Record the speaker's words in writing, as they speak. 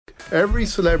Every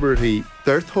celebrity,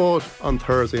 their thought on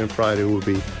Thursday and Friday will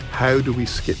be, how do we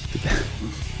skip the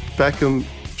game? Beckham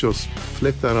just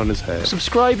flipped that on his head.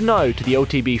 Subscribe now to the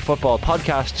OTB Football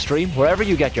Podcast stream wherever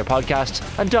you get your podcasts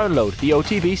and download the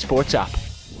OTB Sports app.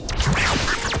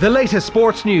 The latest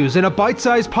sports news in a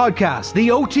bite-sized podcast, the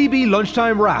OTB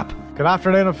Lunchtime Wrap. Good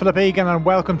afternoon, I'm Philip Egan and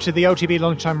welcome to the OTB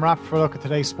Lunchtime Wrap for a look at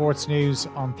today's sports news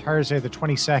on Thursday the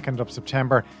 22nd of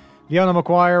September. Leona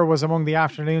Maguire was among the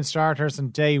afternoon starters on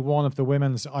day one of the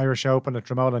Women's Irish Open at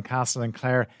Dromoland Castle in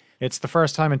Clare. It's the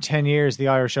first time in 10 years the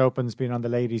Irish Open's been on the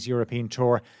Ladies' European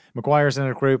Tour. Maguire's in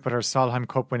a group with her Solheim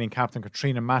Cup winning captain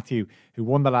Katrina Matthew, who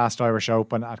won the last Irish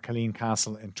Open at Killeen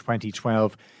Castle in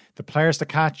 2012. The players to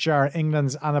catch are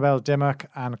England's Annabel Dimmock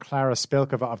and Klara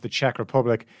Spilkova of the Czech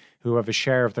Republic, who have a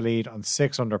share of the lead on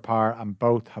 6 under par, and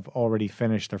both have already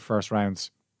finished their first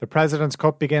rounds. The President's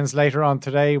Cup begins later on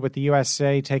today with the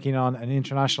USA taking on an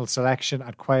international selection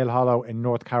at Quail Hollow in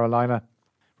North Carolina.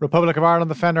 Republic of Ireland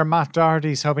defender Matt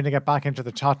Doherty is hoping to get back into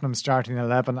the Tottenham starting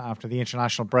 11 after the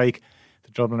international break.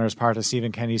 The Dubliners part of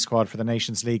Stephen Kenny's squad for the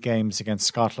Nations League games against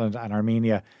Scotland and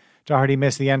Armenia. Doherty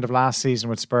missed the end of last season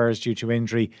with Spurs due to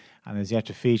injury and is yet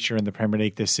to feature in the Premier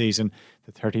League this season.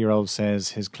 The 30-year-old says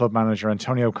his club manager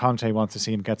Antonio Conte wants to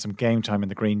see him get some game time in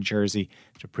the green jersey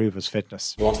to prove his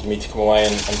fitness. He wanted me to come away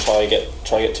and try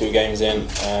get 2 games in.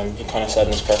 He kind of said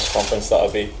in his press conference that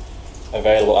I'd be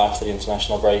available after the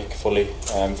international break fully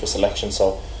for selection,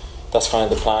 so that's kind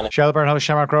of the plan. Shelbourne host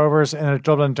Shamrock Rovers in a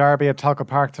Dublin derby at Talca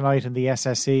Park tonight in the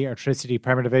SSE Electricity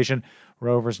Premier Division.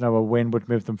 Rovers know a win would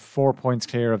move them 4 points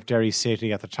clear of Derry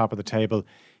City at the top of the table.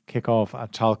 Kick-off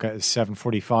at Talca is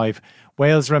 7:45.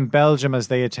 Wales are in Belgium as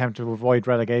they attempt to avoid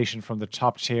relegation from the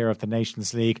top tier of the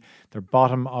Nations League. They're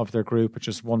bottom of their group with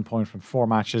just 1 point from 4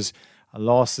 matches. A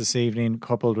loss this evening,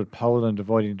 coupled with Poland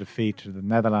avoiding defeat to the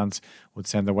Netherlands, would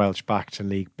send the Welsh back to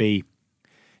League B.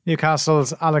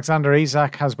 Newcastle's Alexander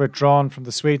Isak has withdrawn from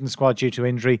the Sweden squad due to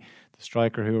injury. The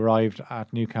striker, who arrived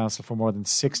at Newcastle for more than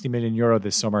 €60 million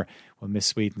this summer, will miss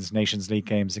Sweden's Nations League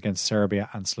games against Serbia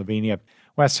and Slovenia.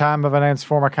 West Ham have announced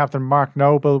former captain Mark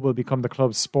Noble will become the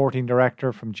club's sporting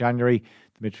director from January.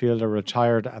 The midfielder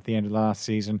retired at the end of last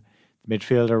season.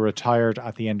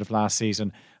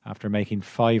 After making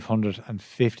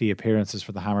 550 appearances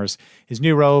for the Hammers. His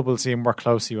new role will see him work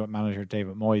closely with manager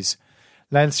David Moyes.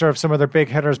 Leinster have some of their big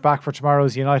hitters back for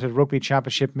tomorrow's United Rugby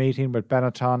Championship meeting with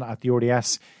Benetton at the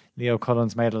RDS. Leo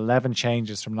Cullen's made 11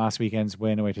 changes from last weekend's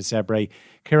win away to Zebre.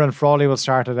 Kieran Frawley will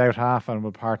start at out half and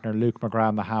will partner Luke McGrath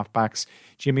in the half-backs.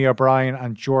 Jimmy O'Brien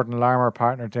and Jordan Larmour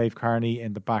partner Dave Carney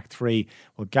in the back three.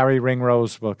 Well, Gary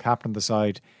Ringrose will captain the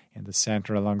side in the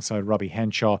centre alongside Robbie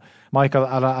Henshaw. Michael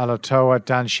Alatoa,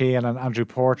 Dan Sheehan and Andrew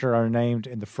Porter are named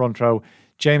in the front row.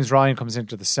 James Ryan comes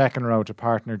into the second row to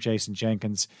partner Jason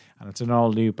Jenkins, and it's an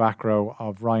all-new back row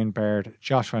of Ryan Baird,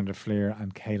 Josh van der Fleer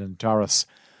and Caelan Doris.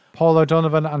 Paul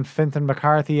O'Donovan and Fintan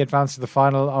McCarthy advanced to the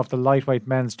final of the lightweight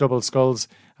men's double sculls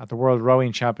at the World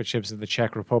Rowing Championships in the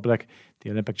Czech Republic.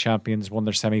 The Olympic champions won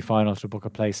their semi-final to book a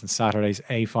place in Saturday's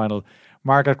A-final.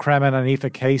 Margaret Kremen and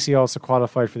Aoife Casey also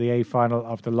qualified for the A-final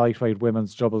of the lightweight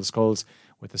women's double sculls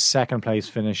with a second place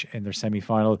finish in their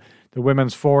semi-final. The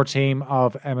women's 4 team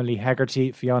of Emily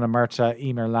Hegarty, Fiona Murta,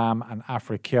 Emer Lam and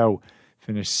Afra Kyo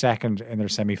finished second in their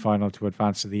semi-final to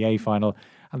advance to the A-final.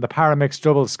 And the paramixed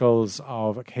double sculls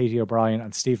of Katie O'Brien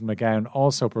and Stephen McGowan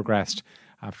also progressed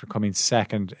after coming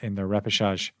second in their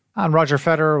repechage. And Roger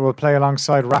Federer will play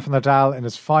alongside Rafa Nadal in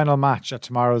his final match at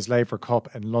tomorrow's Laver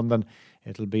Cup in London.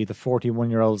 It'll be the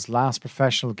 41-year-old's last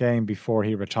professional game before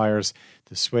he retires.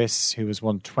 The Swiss, who has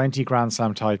won 20 Grand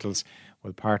Slam titles,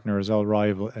 will partner his old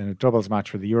rival in a doubles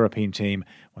match with the European team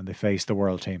when they face the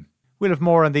world team. We'll have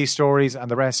more on these stories and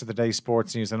the rest of the day's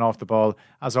sports news and Off the Ball.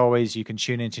 As always, you can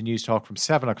tune into News Talk from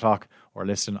 7 o'clock or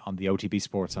listen on the OTB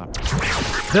Sports app.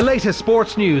 The latest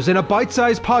sports news in a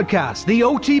bite-sized podcast, the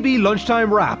OTB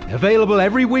Lunchtime Wrap, available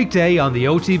every weekday on the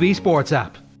OTB Sports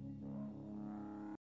app.